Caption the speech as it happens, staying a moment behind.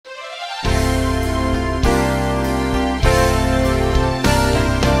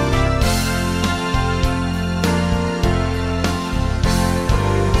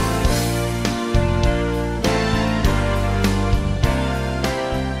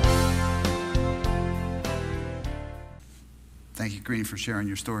Thank you, Green, for sharing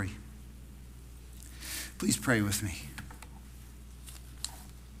your story. Please pray with me.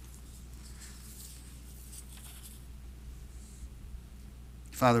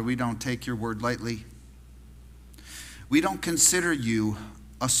 Father, we don't take your word lightly. We don't consider you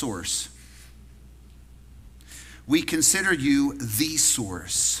a source. We consider you the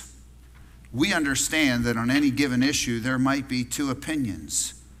source. We understand that on any given issue, there might be two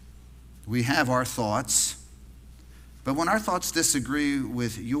opinions. We have our thoughts, but when our thoughts disagree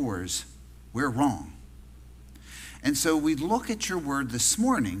with yours, we're wrong. And so we look at your word this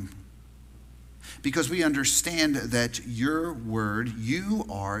morning because we understand that your word, you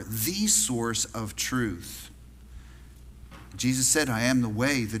are the source of truth. Jesus said, I am the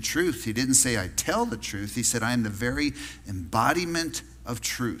way, the truth. He didn't say I tell the truth. He said, I am the very embodiment of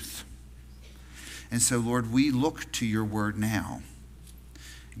truth. And so, Lord, we look to your word now.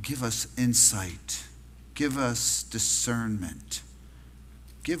 Give us insight. Give us discernment.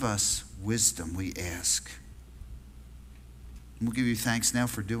 Give us wisdom, we ask. And we'll give you thanks now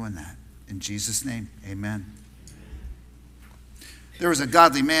for doing that. In Jesus' name, amen. There was a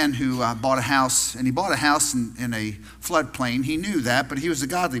godly man who bought a house, and he bought a house in a floodplain. He knew that, but he was a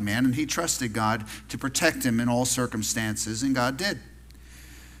godly man, and he trusted God to protect him in all circumstances, and God did.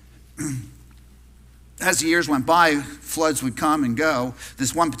 As the years went by, floods would come and go.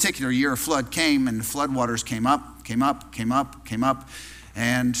 This one particular year, a flood came, and the floodwaters came up,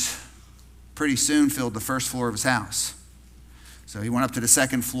 and pretty soon filled the first floor of his house. So he went up to the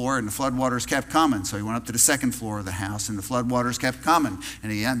second floor, and the floodwaters kept coming. So he went up to the second floor of the house, and the floodwaters kept coming.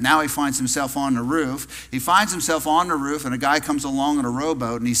 And now he finds himself on the roof. He finds himself on the roof, and a guy comes along in a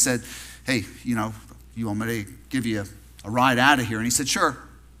rowboat, and he said, hey, you want me to give you a ride out of here? And he said, sure,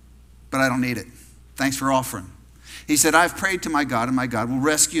 but I don't need it. Thanks for offering. He said, I've prayed to my God, and my God will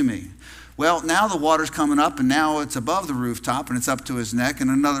rescue me. Well, now the water's coming up, and now it's above the rooftop, and it's up to his neck, and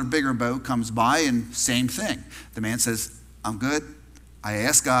another bigger boat comes by, and same thing. The man says, I'm good. I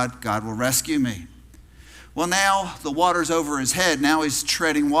asked God. God will rescue me. Well, now the water's over his head. Now he's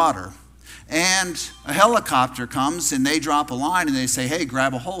treading water. And a helicopter comes, and they drop a line, and they say, hey,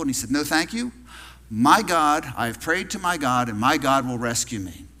 grab a hold. And he said, no, thank you. My God, I've prayed to my God, and my God will rescue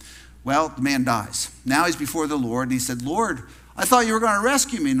me. Well, the man dies. Now he's before the Lord, and he said, Lord, I thought you were going to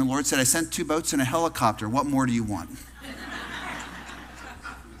rescue me. And the Lord said, I sent 2 boats and a helicopter. What more do you want?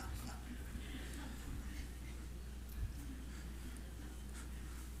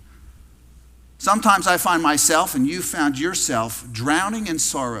 Sometimes I find myself, and you found yourself, drowning in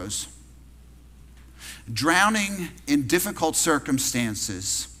sorrows, drowning in difficult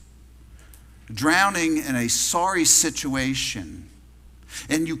circumstances, drowning in a sorry situation.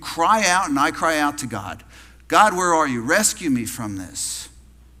 And you cry out, and I cry out to God, God, where are you? Rescue me from this.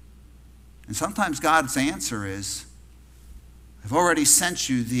 And sometimes God's answer is, I've already sent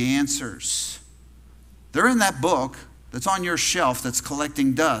you the answers. They're in that book that's on your shelf that's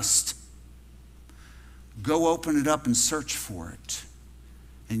collecting dust. Go open it up and search for it,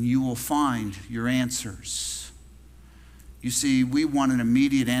 and you will find your answers. You see, we want an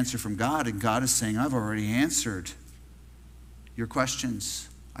immediate answer from God, and God is saying, I've already answered your questions.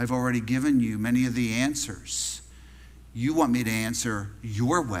 I've already given you many of the answers. You want me to answer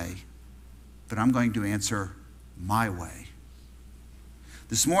your way, but I'm going to answer my way.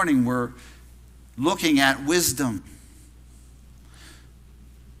 This morning, we're looking at wisdom.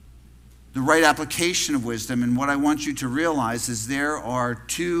 The right application of wisdom. And what I want you to realize is there are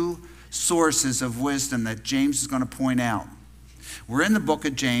 2 sources of wisdom that James is going to point out. We're in the book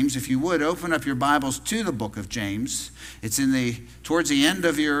of James. If you would, open up your Bibles to the book of James. It's towards the end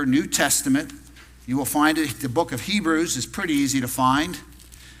of your New Testament. You will find it. The book of Hebrews is pretty easy to find.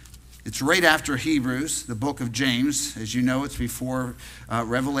 It's right after Hebrews, the book of James. As you know, it's before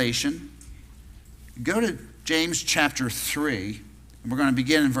Revelation. Go to James chapter 3. We're going to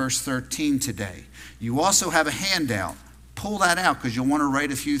begin in verse 13 today. You also have a handout. Pull that out because you'll want to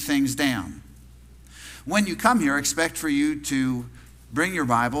write a few things down. When you come here, expect for you to bring your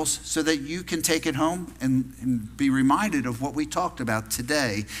Bibles so that you can take it home and be reminded of what we talked about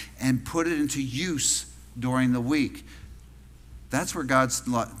today and put it into use during the week. That's where God's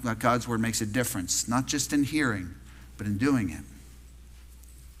word makes a difference, not just in hearing, but in doing it.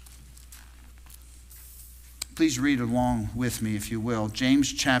 Please read along with me, if you will.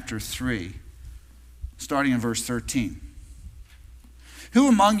 James chapter 3, starting in verse 13. Who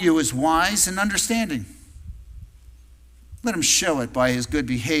among you is wise and understanding? Let him show it by his good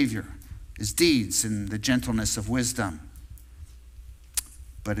behavior, his deeds, and the gentleness of wisdom.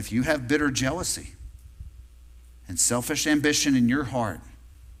 But if you have bitter jealousy and selfish ambition in your heart,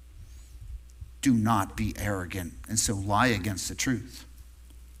 Do not be arrogant, and so lie against the truth.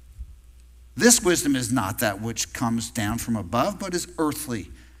 This wisdom is not that which comes down from above, but is earthly,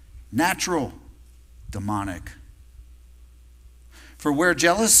 natural, demonic. For where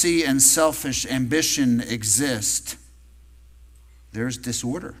jealousy and selfish ambition exist, there is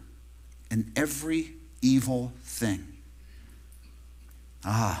disorder in every evil thing.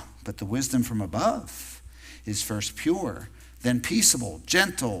 But the wisdom from above is first pure, then peaceable,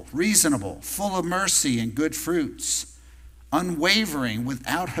 gentle, reasonable, full of mercy and good fruits, unwavering,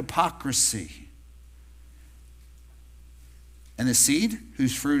 without hypocrisy. And the seed,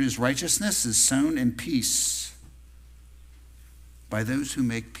 whose fruit is righteousness, is sown in peace by those who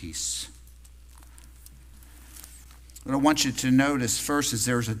make peace. What I want you to notice first is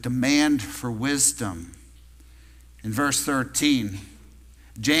there's a demand for wisdom. In verse 13,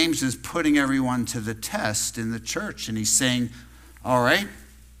 James is putting everyone to the test in the church, and he's saying, all right,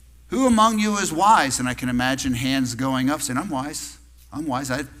 who among you is wise? And I can imagine hands going up saying, I'm wise. I'm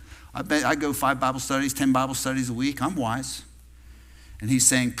wise. I go 5 Bible studies, 10 Bible studies a week. I'm wise. And he's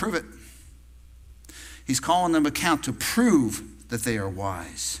saying, prove it. He's calling them account to prove that they are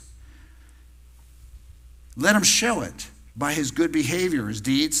wise. Let him show it by his good behavior, his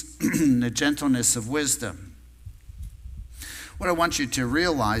deeds, and the gentleness of wisdom. What I want you to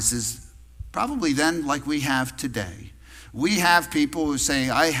realize is probably then, like we have today, we have people who say,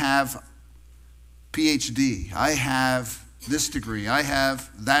 I have PhD, I have this degree, I have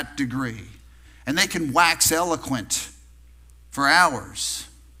that degree. And they can wax eloquent for hours,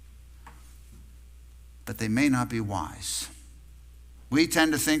 but they may not be wise. We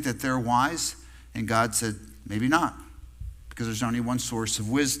tend to think that they're wise, and God said, maybe not, because there's only one source of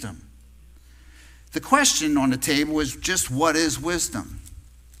wisdom. The question on the table is just, what is wisdom?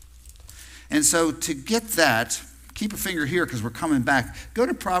 And so to get that, keep a finger here because we're coming back. Go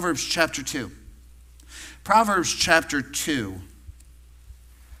to Proverbs chapter 2. Proverbs chapter 2,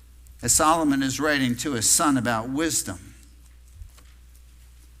 as Solomon is writing to his son about wisdom.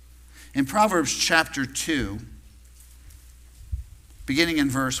 In Proverbs chapter 2, beginning in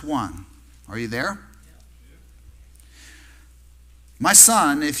verse 1. Are you there? My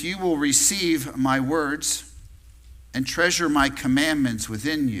son, if you will receive my words and treasure my commandments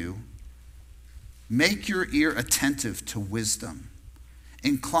within you, make your ear attentive to wisdom.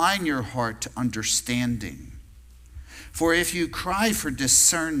 Incline your heart to understanding. For if you cry for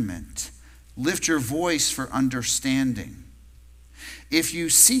discernment, lift your voice for understanding. If you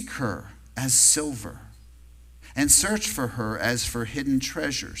seek her as silver and search for her as for hidden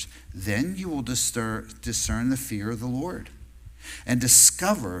treasures, then you will discern the fear of the Lord and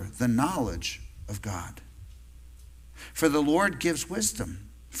discover the knowledge of God. For the Lord gives wisdom.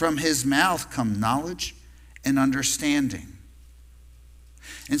 From his mouth come knowledge and understanding.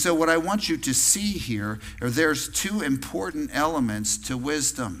 And so what I want you to see here are there's 2 important elements to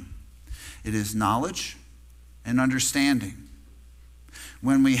wisdom. It is knowledge and understanding.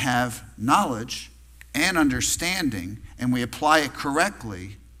 When we have knowledge and understanding and we apply it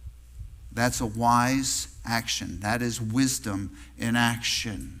correctly, that's a wise action. That is wisdom in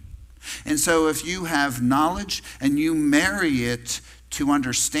action. And so if you have knowledge and you marry it to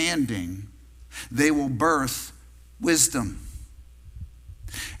understanding, they will birth wisdom.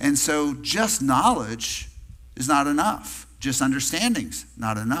 And so just knowledge is not enough. Just understanding's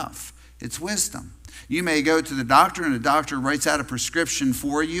not enough. It's wisdom. You may go to the doctor and the doctor writes out a prescription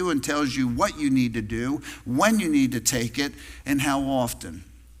for you and tells you what you need to do, when you need to take it, and how often.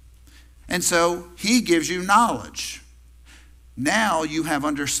 And so he gives you knowledge. Now you have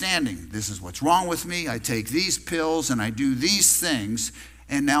understanding. This is what's wrong with me. I take these pills and I do these things,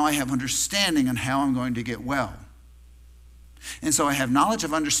 and now I have understanding on how I'm going to get well. And so I have knowledge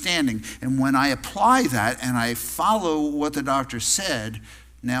of understanding, and when I apply that and I follow what the doctor said,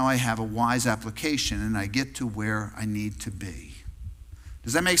 now I have a wise application and I get to where I need to be.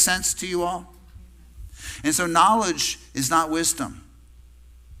 Does that make sense to you all? And so knowledge is not wisdom.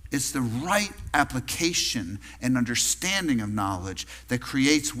 It's the right application and understanding of knowledge that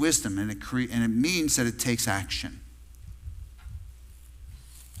creates wisdom, and it means that it takes action.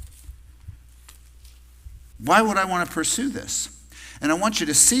 Why would I want to pursue this? And I want you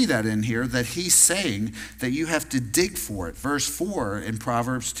to see that in here, that he's saying that you have to dig for it. Verse 4 in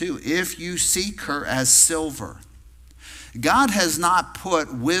Proverbs 2, if you seek her as silver. God has not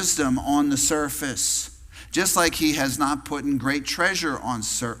put wisdom on the surface, just like he has not put in great treasure on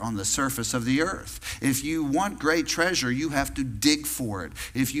the surface of the earth. If you want great treasure, you have to dig for it.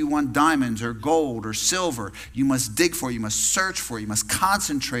 If you want diamonds or gold or silver, you must dig for it. You must search for it. You must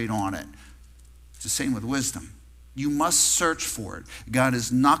concentrate on it. It's the same with wisdom. You must search for it. God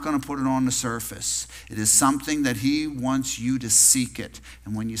is not going to put it on the surface. It is something that he wants you to seek it.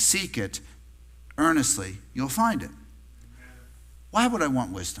 And when you seek it earnestly, you'll find it. Why would I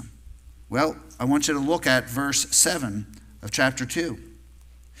want wisdom? Well, I want you to look at verse 7 of chapter 2.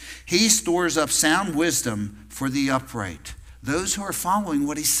 He stores up sound wisdom for the upright, those who are following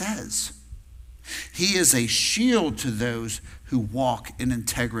what he says. He is a shield to those who walk in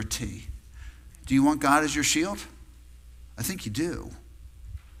integrity. Do you want God as your shield? I think you do.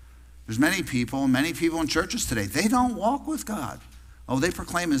 There's many people in churches today, they don't walk with God. Oh, they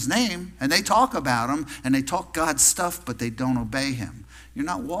proclaim his name, and they talk about him, and they talk God's stuff, but they don't obey him. You're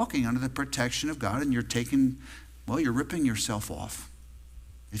not walking under the protection of God, and you're ripping yourself off.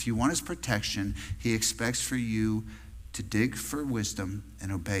 If you want his protection, he expects for you to dig for wisdom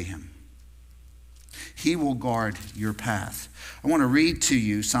and obey him. He will guard your path. I want to read to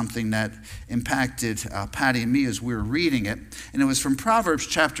you something that impacted Patty and me as we were reading it. And it was from Proverbs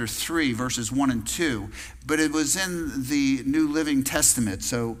chapter 3, verses 1 and 2. But it was in the New Living Testament.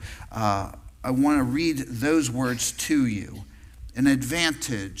 So I want to read those words to you. An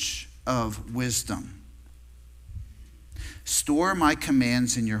advantage of wisdom. Store my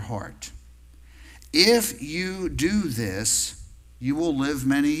commands in your heart. If you do this, you will live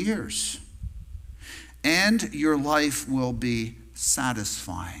many years, and your life will be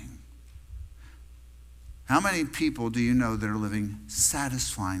satisfying. How many people do you know that are living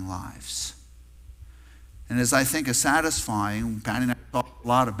satisfying lives? And as I think of satisfying, Patty and I talked a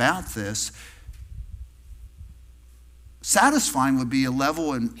lot about this. Satisfying would be a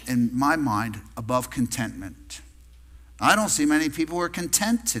level in my mind above contentment. I don't see many people who are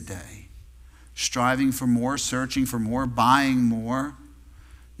content today. Striving for more, searching for more, buying more,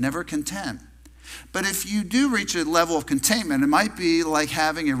 never content. But if you do reach a level of contentment, it might be like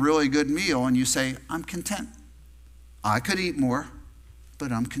having a really good meal and you say, I'm content. I could eat more,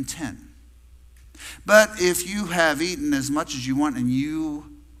 but I'm content. But if you have eaten as much as you want and you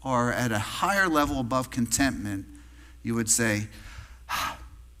are at a higher level above contentment, you would say,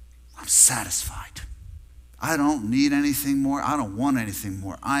 I'm satisfied. I don't need anything more. I don't want anything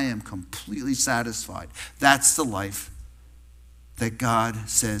more. I am completely satisfied. That's the life that God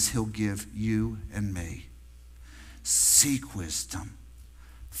says he'll give you and me. Seek wisdom.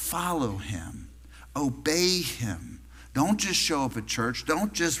 Follow him. Obey him. Don't just show up at church.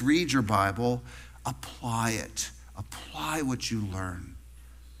 Don't just read your Bible. Apply it. Apply what you learn.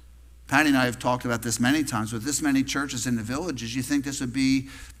 Patty and I have talked about this many times. With this many churches in the villages, you think this would be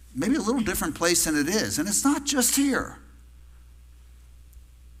maybe a little different place than it is. And it's not just here.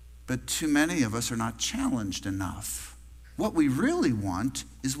 But too many of us are not challenged enough. What we really want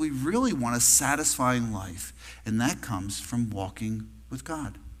is we really want a satisfying life. And that comes from walking with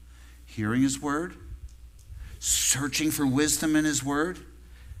God. Hearing his word, searching for wisdom in his word,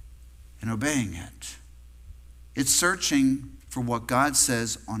 and obeying it. It's searching for what God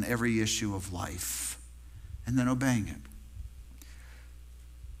says on every issue of life, and then obeying it.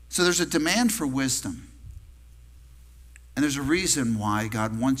 So there's a demand for wisdom. And there's a reason why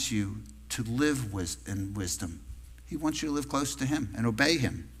God wants you to live in wisdom. He wants you to live close to him and obey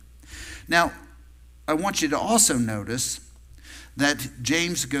him. Now, I want you to also notice that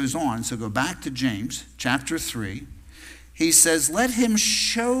James goes on. So go back to James chapter 3. He says, let him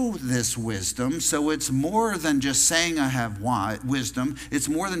show this wisdom. So it's more than just saying I have wisdom. It's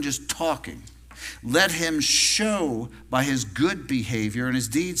more than just talking. Let him show by his good behavior and his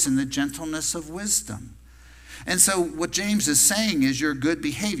deeds in the gentleness of wisdom. And so what James is saying is your good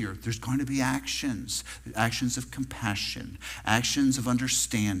behavior. There's going to be actions of compassion, actions of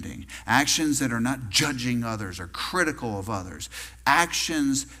understanding, actions that are not judging others or critical of others,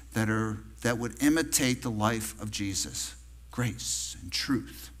 actions that would imitate the life of Jesus, grace and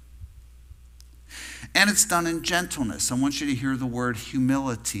truth. And it's done in gentleness. I want you to hear the word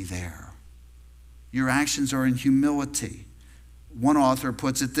humility there. Your actions are in humility. One author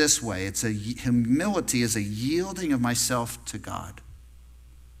puts it this way. Humility is a yielding of myself to God.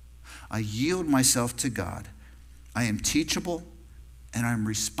 I yield myself to God. I am teachable and I'm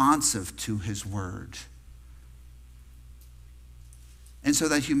responsive to his word. And so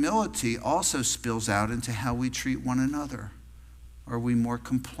that humility also spills out into how we treat one another. Are we more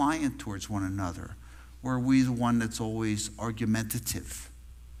compliant towards one another? Or are we the one that's always argumentative?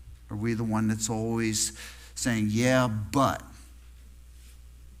 Are we the one that's always saying, yeah, but?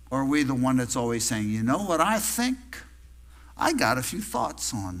 Or are we the one that's always saying, you know what I think? I got a few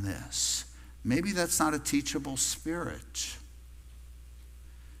thoughts on this. Maybe that's not a teachable spirit.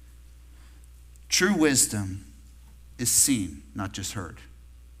 True wisdom is seen, not just heard.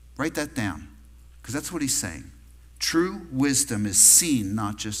 Write that down, because that's what he's saying. True wisdom is seen,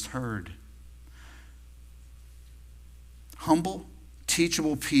 not just heard. Humble,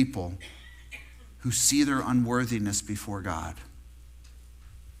 teachable people who see their unworthiness before God.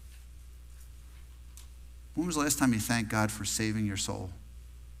 When was the last time you thanked God for saving your soul,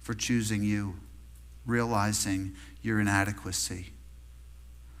 for choosing you, realizing your inadequacy?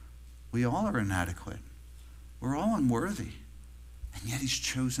 We all are inadequate. We're all unworthy, and yet he's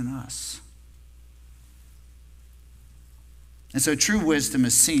chosen us. And so true wisdom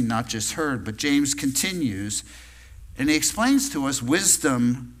is seen, not just heard. But James continues, and he explains to us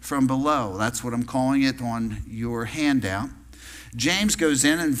wisdom from below. That's what I'm calling it on your handout. James goes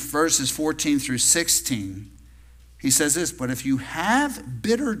in verses 14 through 16. He says this, but if you have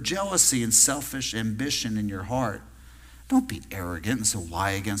bitter jealousy and selfish ambition in your heart, don't be arrogant and so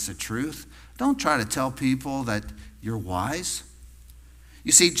lie against the truth. Don't try to tell people that you're wise.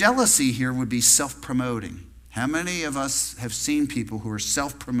 You see, jealousy here would be self-promoting. How many of us have seen people who are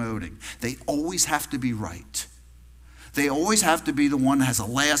self-promoting? They always have to be right. They always have to be the one that has the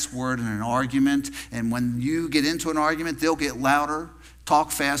last word in an argument. And when you get into an argument, they'll get louder,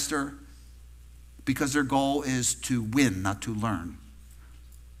 talk faster, because their goal is to win, not to learn.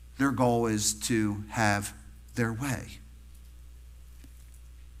 Their goal is to have their way.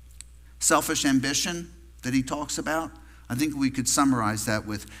 Selfish ambition that he talks about, I think we could summarize that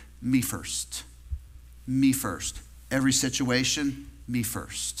with me first. Me first. Every situation, me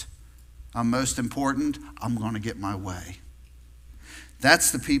first. I'm most important, I'm going to get my way.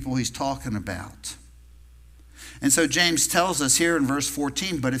 That's the people he's talking about. And so James tells us here in verse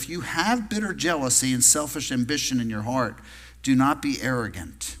 14, but if you have bitter jealousy and selfish ambition in your heart, do not be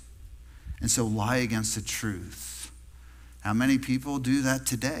arrogant, and so lie against the truth. How many people do that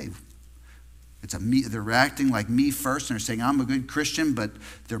today? It's they're acting like me first, and they're saying, I'm a good Christian, but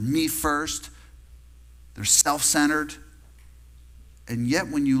they're me first. They're self-centered. And yet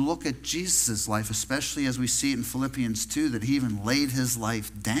when you look at Jesus' life, especially as we see it in Philippians 2, that he even laid his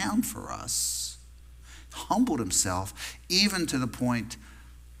life down for us, humbled himself, even to the point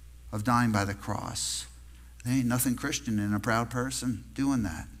of dying by the cross. There ain't nothing Christian in a proud person doing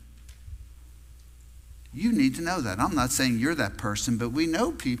that. You need to know that. I'm not saying you're that person, but we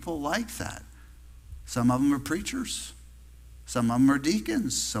know people like that. Some of them are preachers. Some of them are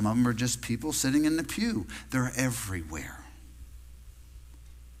deacons. Some of them are just people sitting in the pew. They're everywhere.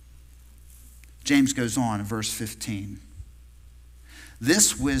 James goes on in verse 15.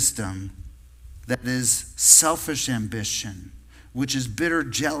 This wisdom that is selfish ambition, which is bitter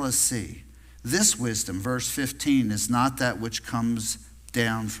jealousy, this wisdom, verse 15, is not that which comes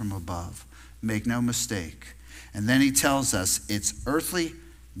down from above. Make no mistake. And then he tells us it's earthly,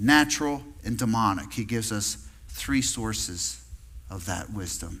 natural, and demonic. He gives us three sources of that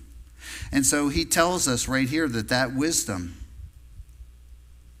wisdom. And so he tells us right here that that wisdom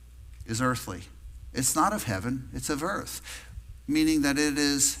is earthly. It's not of heaven, it's of earth, meaning that it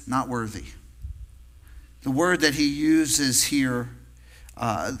is not worthy. The word that he uses here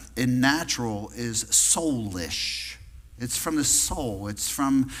in natural is soulish. It's from the soul. It's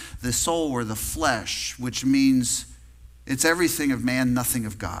from the soul or the flesh, which means it's everything of man, nothing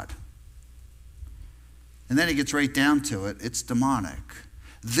of God. And then he gets right down to it. It's demonic.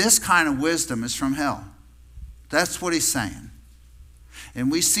 This kind of wisdom is from hell. That's what he's saying.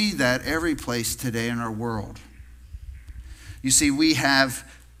 And we see that every place today in our world. You see, we have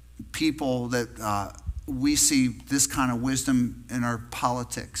people that we see this kind of wisdom in our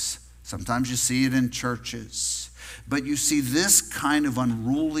politics. Sometimes you see it in churches. But you see this kind of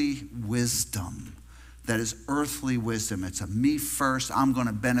unruly wisdom that is earthly wisdom. It's a me first. I'm going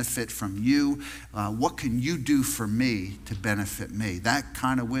to benefit from you. What can you do for me to benefit me? That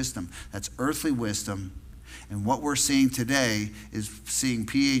kind of wisdom. That's earthly wisdom. And what we're seeing today is seeing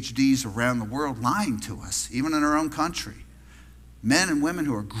PhDs around the world lying to us, even in our own country. Men and women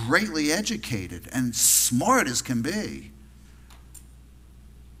who are greatly educated and smart as can be,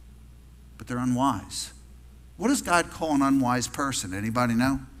 but they're unwise. What does God call an unwise person? Anybody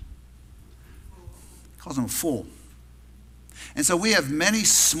know? He calls them a fool. And so we have many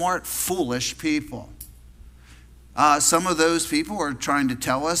smart, foolish people. Some of those people are trying to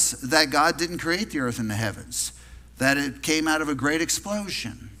tell us that God didn't create the earth and the heavens, that it came out of a great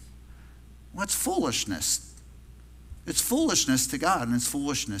explosion. What's foolishness? It's foolishness to God, and it's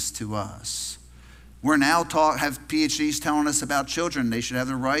foolishness to us. We're now have PhDs telling us about children. They should have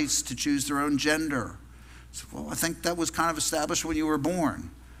the rights to choose their own gender. So, well, I think that was kind of established when you were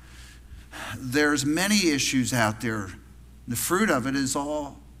born. There's many issues out there. The fruit of it is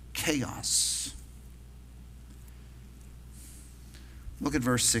all chaos. Look at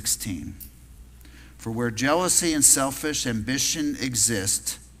verse 16. For where jealousy and selfish ambition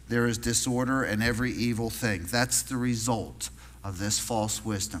exist, there is disorder and every evil thing. That's the result of this false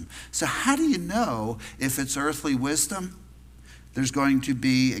wisdom. So how do you know if it's earthly wisdom? There's going to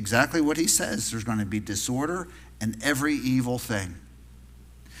be exactly what he says. There's going to be disorder and every evil thing.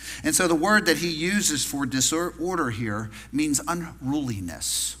 And so the word that he uses for disorder here means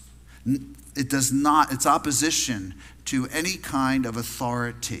unruliness. It's opposition to any kind of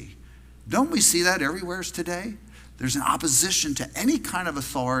authority. Don't we see that everywhere today? There's an opposition to any kind of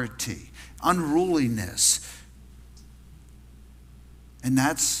authority, unruliness. And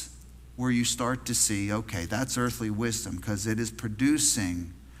that's where you start to see, okay, that's earthly wisdom, because it is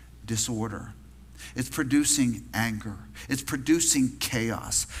producing disorder. It's producing anger. It's producing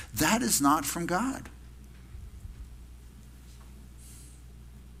chaos. That is not from God.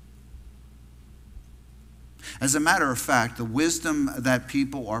 As a matter of fact, the wisdom that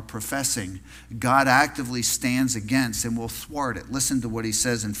people are professing, God actively stands against and will thwart it. Listen to what he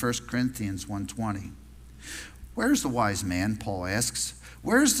says in 1 Corinthians 1:20. Where is the wise man, Paul asks?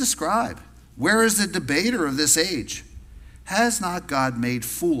 Where is the scribe? Where is the debater of this age? Has not God made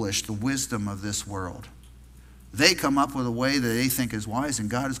foolish the wisdom of this world? They come up with a way that they think is wise, and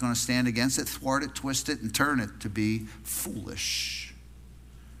God is going to stand against it, thwart it, twist it, and turn it to be foolish.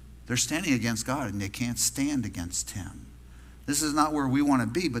 They're standing against God, and they can't stand against him. This is not where we want to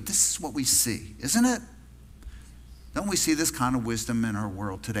be, but this is what we see, isn't it? Don't we see this kind of wisdom in our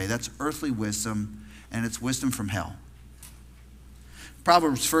world today? That's earthly wisdom, and it's wisdom from hell.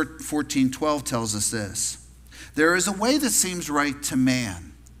 Proverbs 14:12 tells us this. There is a way that seems right to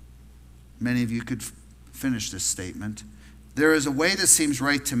man. Many of you could finish this statement. There is a way that seems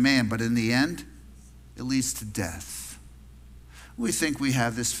right to man, but in the end, it leads to death. We think we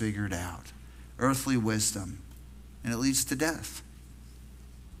have this figured out. Earthly wisdom, and it leads to death.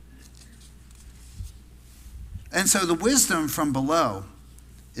 And so the wisdom from below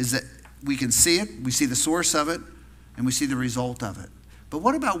is that we can see it, we see the source of it, and we see the result of it. But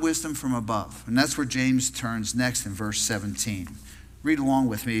what about wisdom from above? And that's where James turns next in verse 17. Read along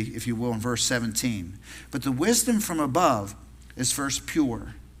with me, if you will, in verse 17. But the wisdom from above is first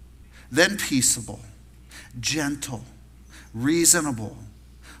pure, then peaceable, gentle, reasonable,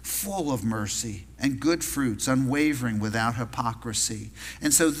 full of mercy and good fruits, unwavering, without hypocrisy.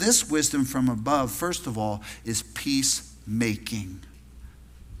 And so this wisdom from above, first of all, is peacemaking.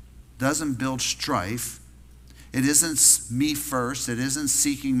 Doesn't build strife. It isn't me first. It isn't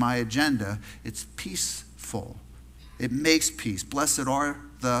seeking my agenda. It's peaceful. It makes peace. Blessed are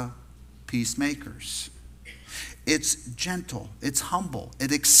the peacemakers. It's gentle. It's humble.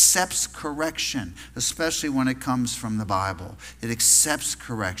 It accepts correction, especially when it comes from the Bible. It accepts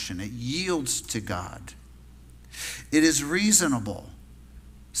correction. It yields to God. It is reasonable.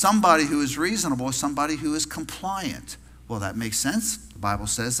 Somebody who is reasonable is somebody who is compliant. Well, that makes sense. The Bible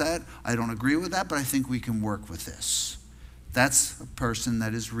says that. I don't agree with that, but I think we can work with this. That's a person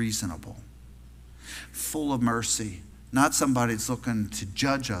that is reasonable. Full of mercy. Not somebody that's looking to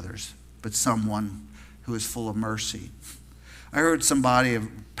judge others, but someone who is full of mercy. I heard somebody, a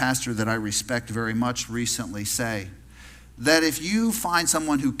pastor that I respect very much, recently say that if you find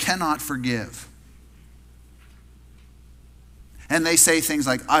someone who cannot forgive, and they say things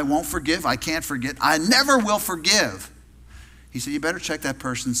like, I won't forgive, I can't forget, I never will forgive, he said, you better check that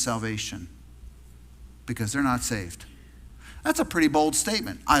person's salvation because they're not saved. That's a pretty bold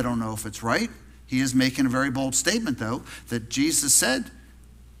statement. I don't know if it's right. He is making a very bold statement, though, that Jesus said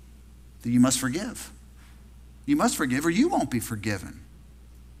that you must forgive. You must forgive or you won't be forgiven.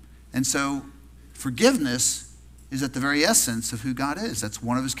 And so forgiveness is at the very essence of who God is. That's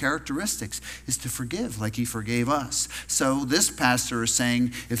one of his characteristics, is to forgive like he forgave us. So this pastor is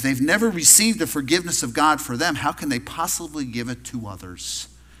saying if they've never received the forgiveness of God for them, how can they possibly give it to others?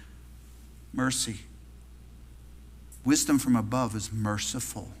 Mercy. Wisdom from above is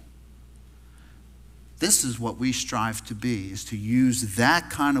merciful. This is what we strive to be, is to use that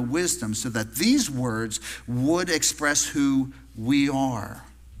kind of wisdom so that these words would express who we are.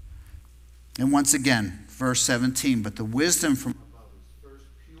 And once again, verse 17, but the wisdom from above is first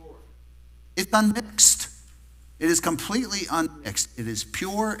pure. It's unmixed. It is completely unmixed. It is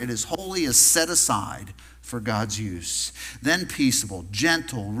pure, it is holy, is set aside for God's use. Then peaceable,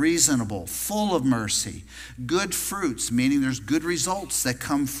 gentle, reasonable, full of mercy, good fruits, meaning there's good results that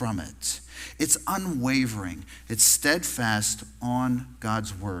come from it. It's unwavering. It's steadfast on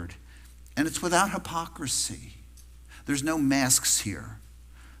God's word. And it's without hypocrisy. There's no masks here.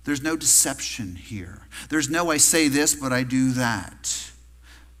 There's no deception here. There's no I say this, but I do that.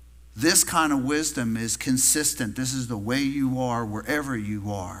 This kind of wisdom is consistent. This is the way you are wherever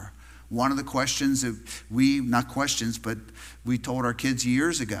you are. One of the questions that we told our kids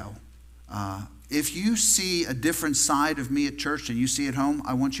years ago, if you see a different side of me at church than you see at home,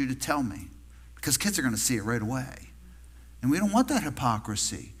 I want you to tell me. Because kids are going to see it right away. And we don't want that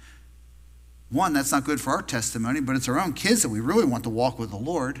hypocrisy. One, that's not good for our testimony, but it's our own kids that we really want to walk with the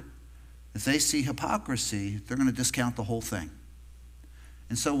Lord. If they see hypocrisy, they're going to discount the whole thing.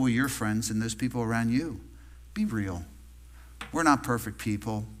 And so will your friends and those people around you. Be real. We're not perfect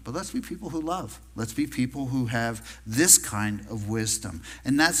people, but let's be people who love. Let's be people who have this kind of wisdom.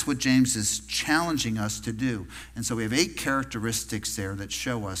 And that's what James is challenging us to do. And so we have 8 characteristics there that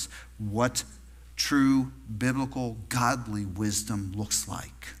show us what true, biblical, godly wisdom looks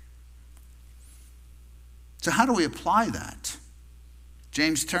like. So how do we apply that?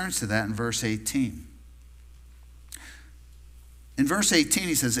 James turns to that in verse 18. In verse 18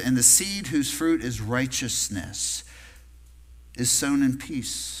 he says, "And the seed whose fruit is righteousness is sown in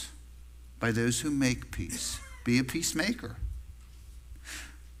peace by those who make peace." Be a peacemaker.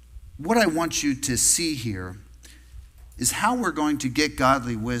 What I want you to see here is how we're going to get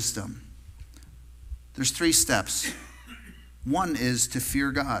godly wisdom. There's 3 steps. One is to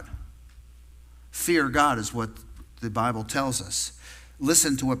fear God. Fear God is what the Bible tells us.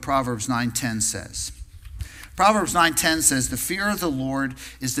 Listen to what Proverbs 9:10 says. Proverbs 9:10 says, "The fear of the Lord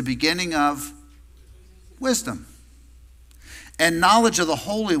is the beginning of wisdom, and knowledge of the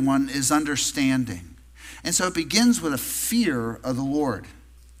Holy One is understanding." And so it begins with a fear of the Lord.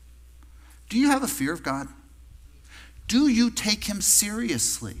 Do you have a fear of God? Do you take him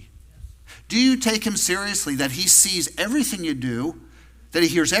seriously? Do you take him seriously that he sees everything you do, that he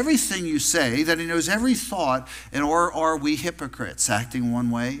hears everything you say, that he knows every thought? Or are we hypocrites, acting one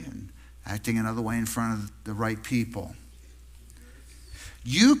way and acting another way in front of the right people?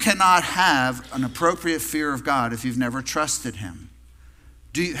 You cannot have an appropriate fear of God if you've never trusted him.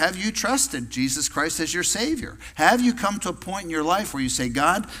 Have you trusted Jesus Christ as your Savior? Have you come to a point in your life where you say,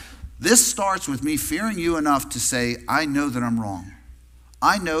 "God, this starts with me fearing you enough to say, I know that I'm wrong.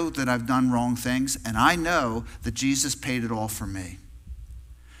 I know that I've done wrong things, and I know that Jesus paid it all for me.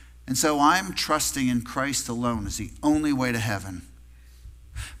 And so I'm trusting in Christ alone as the only way to heaven.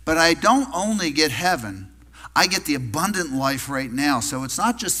 But I don't only get heaven, I get the abundant life right now." So it's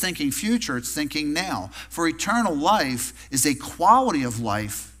not just thinking future, it's thinking now. For eternal life is a quality of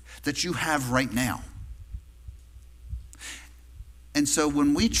life that you have right now. And so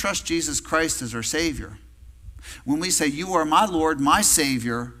when we trust Jesus Christ as our Savior, when we say, "You are my Lord, my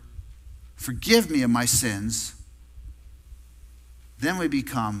Savior, forgive me of my sins," then we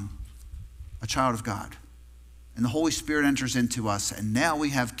become a child of God. And the Holy Spirit enters into us, and now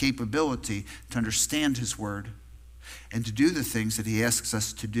we have capability to understand his word and to do the things that he asks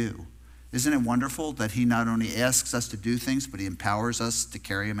us to do. Isn't it wonderful that he not only asks us to do things, but he empowers us to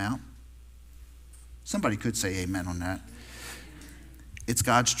carry them out? Somebody could say amen on that. It's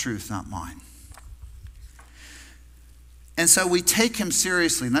God's truth, not mine. And so we take him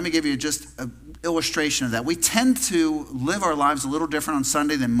seriously. Let me give you just an illustration of that. We tend to live our lives a little different on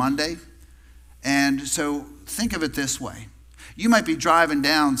Sunday than Monday. And so think of it this way. You might be driving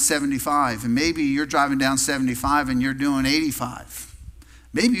down 75, and maybe you're driving down 75 and you're doing 85.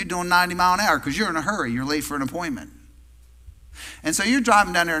 Maybe you're doing 90 miles an hour because you're in a hurry. You're late for an appointment. And so you're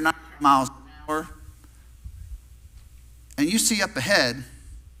driving down there 90 miles an hour, and you see up ahead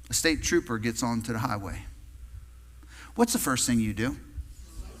a state trooper gets onto the highway. What's the first thing you do?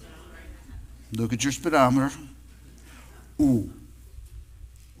 Look at your speedometer. Ooh.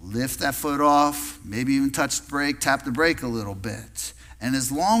 Lift that foot off, maybe even touch the brake, tap the brake a little bit. And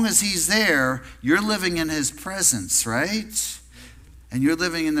as long as he's there, you're living in his presence, right? And you're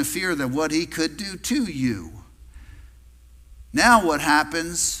living in the fear that what he could do to you. Now what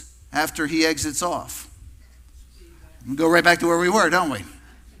happens after he exits off? We go right back to where we were, don't we?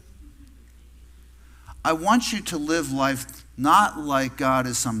 I want you to live life not like God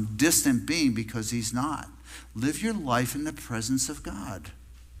is some distant being, because he's not. Live your life in the presence of God.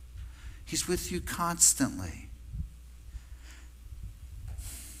 He's with you constantly.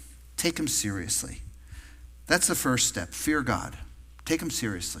 Take him seriously. That's the first step. Fear God. Take him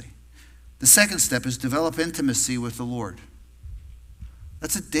seriously. The second step is develop intimacy with the Lord.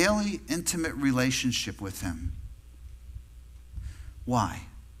 That's a daily, intimate relationship with him. Why?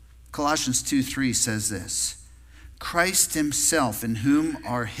 Colossians 2:3 says this: "Christ himself, in whom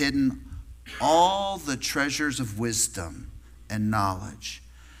are hidden all the treasures of wisdom and knowledge."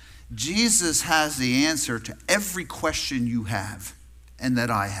 Jesus has the answer to every question you have and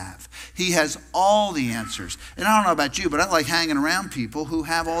that I have. He has all the answers. And I don't know about you, but I like hanging around people who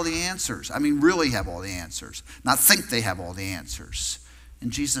have all the answers. I mean, really have all the answers. Not think they have all the answers.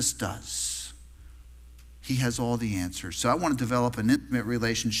 And Jesus does. He has all the answers. So I want to develop an intimate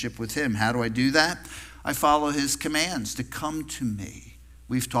relationship with him. How do I do that? I follow his commands to come to me.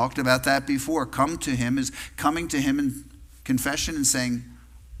 We've talked about that before. Come to him is coming to him in confession and saying,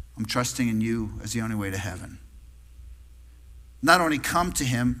 I'm trusting in you as the only way to heaven. Not only come to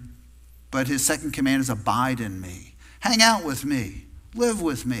him, but his second command is abide in me. Hang out with me. Live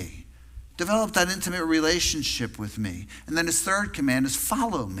with me. Develop that intimate relationship with me. And then his third command is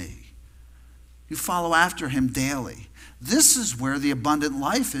follow me. You follow after him daily. This is where the abundant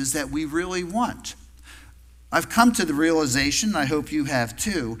life is that we really want. I've come to the realization, I hope you have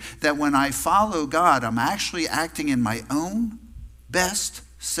too, that when I follow God, I'm actually acting in my own best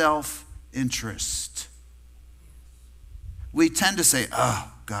self-interest. We tend to say,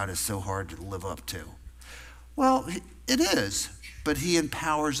 oh, God is so hard to live up to. Well, it is, but he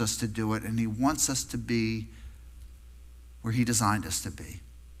empowers us to do it, and he wants us to be where he designed us to be,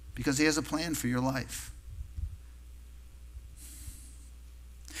 because he has a plan for your life.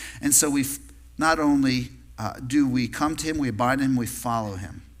 And so we not only do we come to him, we abide in him, we follow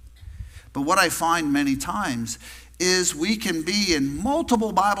him. But what I find many times is we can be in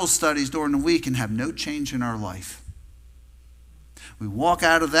multiple Bible studies during the week and have no change in our life. We walk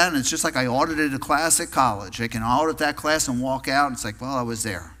out of that, and it's just like I audited a class at college. I can audit that class and walk out, and it's like, well, I was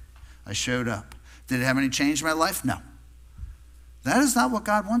there. I showed up. Did it have any change in my life? No. That is not what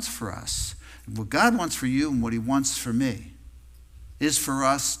God wants for us. What God wants for you and what he wants for me is for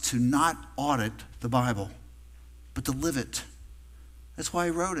us to not audit the Bible, but to live it. That's why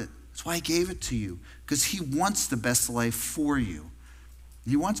he wrote it. That's why he gave it to you, because he wants the best life for you.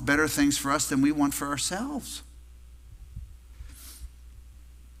 He wants better things for us than we want for ourselves.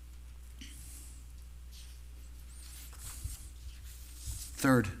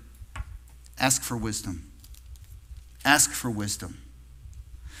 Third, ask for wisdom. Ask for wisdom.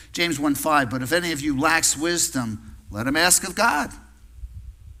 James 1:5, but if any of you lacks wisdom, let him ask of God,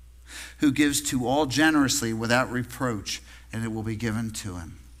 who gives to all generously without reproach, and it will be given to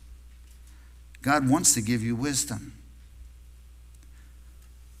him. God wants to give you wisdom.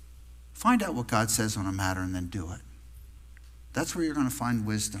 Find out what God says on a matter and then do it. That's where you're going to find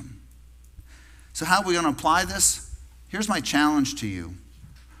wisdom. So how are we going to apply this? Here's my challenge to you.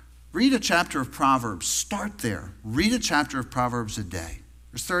 Read a chapter of Proverbs. Start there. Read a chapter of Proverbs a day.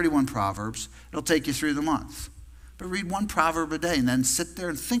 There's 31 Proverbs. It'll take you through the month. But read one proverb a day and then sit there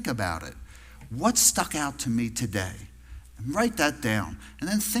and think about it. What stuck out to me today? And write that down. And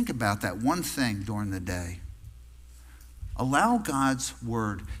then think about that one thing during the day. Allow God's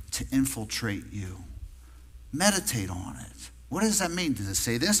word to infiltrate you. Meditate on it. What does that mean? Does it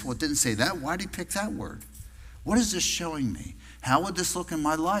say this? Well, it didn't say that. Why did he pick that word? What is this showing me? How would this look in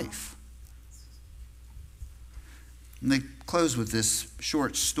my life? And they close with this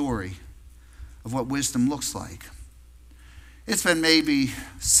short story of what wisdom looks like. It's been maybe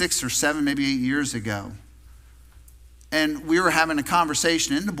 6 or 7, maybe 8 years ago. And we were having a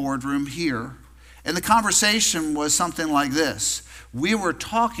conversation in the boardroom here. And the conversation was something like this. We were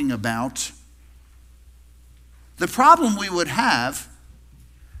talking about the problem we would have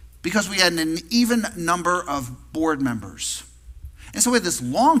because we had an even number of board members. And so we had this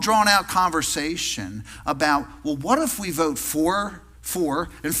long, drawn-out conversation about, well, what if we vote for,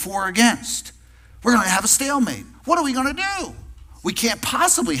 and 4 against? We're going to have a stalemate. What are we going to do? We can't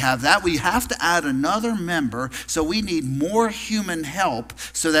possibly have that. We have to add another member, so we need more human help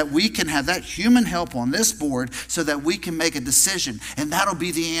so that we can have that human help on this board so that we can make a decision, and that'll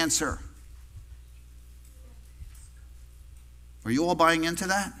be the answer. Are you all buying into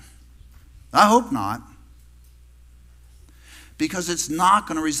that? I hope not. Because it's not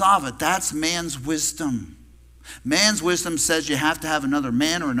going to resolve it. That's man's wisdom. Man's wisdom says you have to have another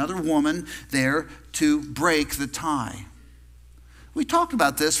man or another woman there to break the tie. We talked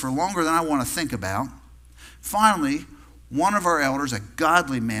about this for longer than I want to think about. Finally, one of our elders, a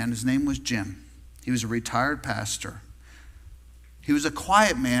godly man, his name was Jim. He was a retired pastor. He was a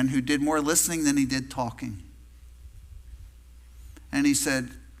quiet man who did more listening than he did talking. And he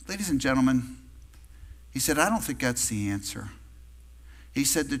said, ladies and gentlemen, he said, I don't think that's the answer. He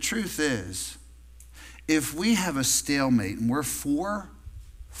said, the truth is, if we have a stalemate and we're for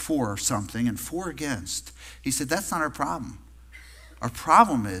something and 4 against, he said, that's not our problem. Our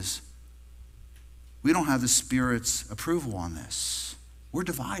problem is we don't have the Spirit's approval on this. We're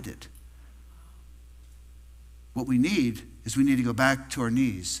divided. What we need is we need to go back to our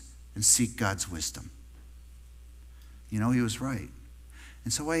knees and seek God's wisdom. You know, he was right.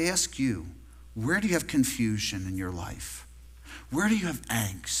 And so I ask you, where do you have confusion in your life? Where do you have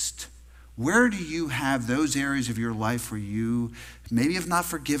angst? Where do you have those areas of your life where you maybe have not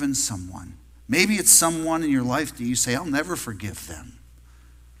forgiven someone? Maybe it's someone in your life that you say, I'll never forgive them.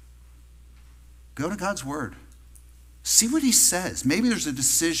 Go to God's word. See what he says. Maybe there's a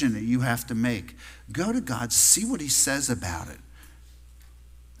decision that you have to make. Go to God, see what he says about it,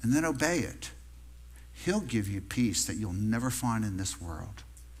 and then obey it. He'll give you peace that you'll never find in this world.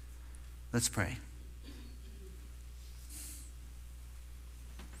 Let's pray.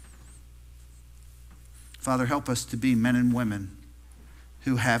 Father, help us to be men and women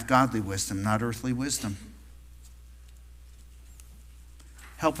who have godly wisdom, not earthly wisdom.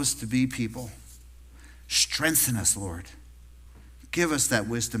 Help us to be people. Strengthen us, Lord. Give us that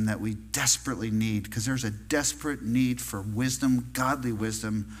wisdom that we desperately need, because there's a desperate need for wisdom, godly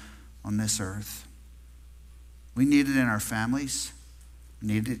wisdom on this earth. We need it in our families. We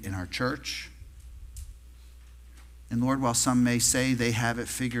need it in our church. And Lord, while some may say they have it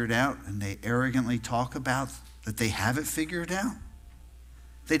figured out and they arrogantly talk about that they have it figured out,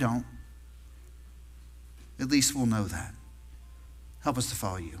 they don't. At least we'll know that. Help us to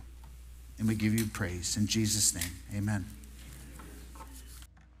follow you. And we give you praise. In Jesus' name, amen.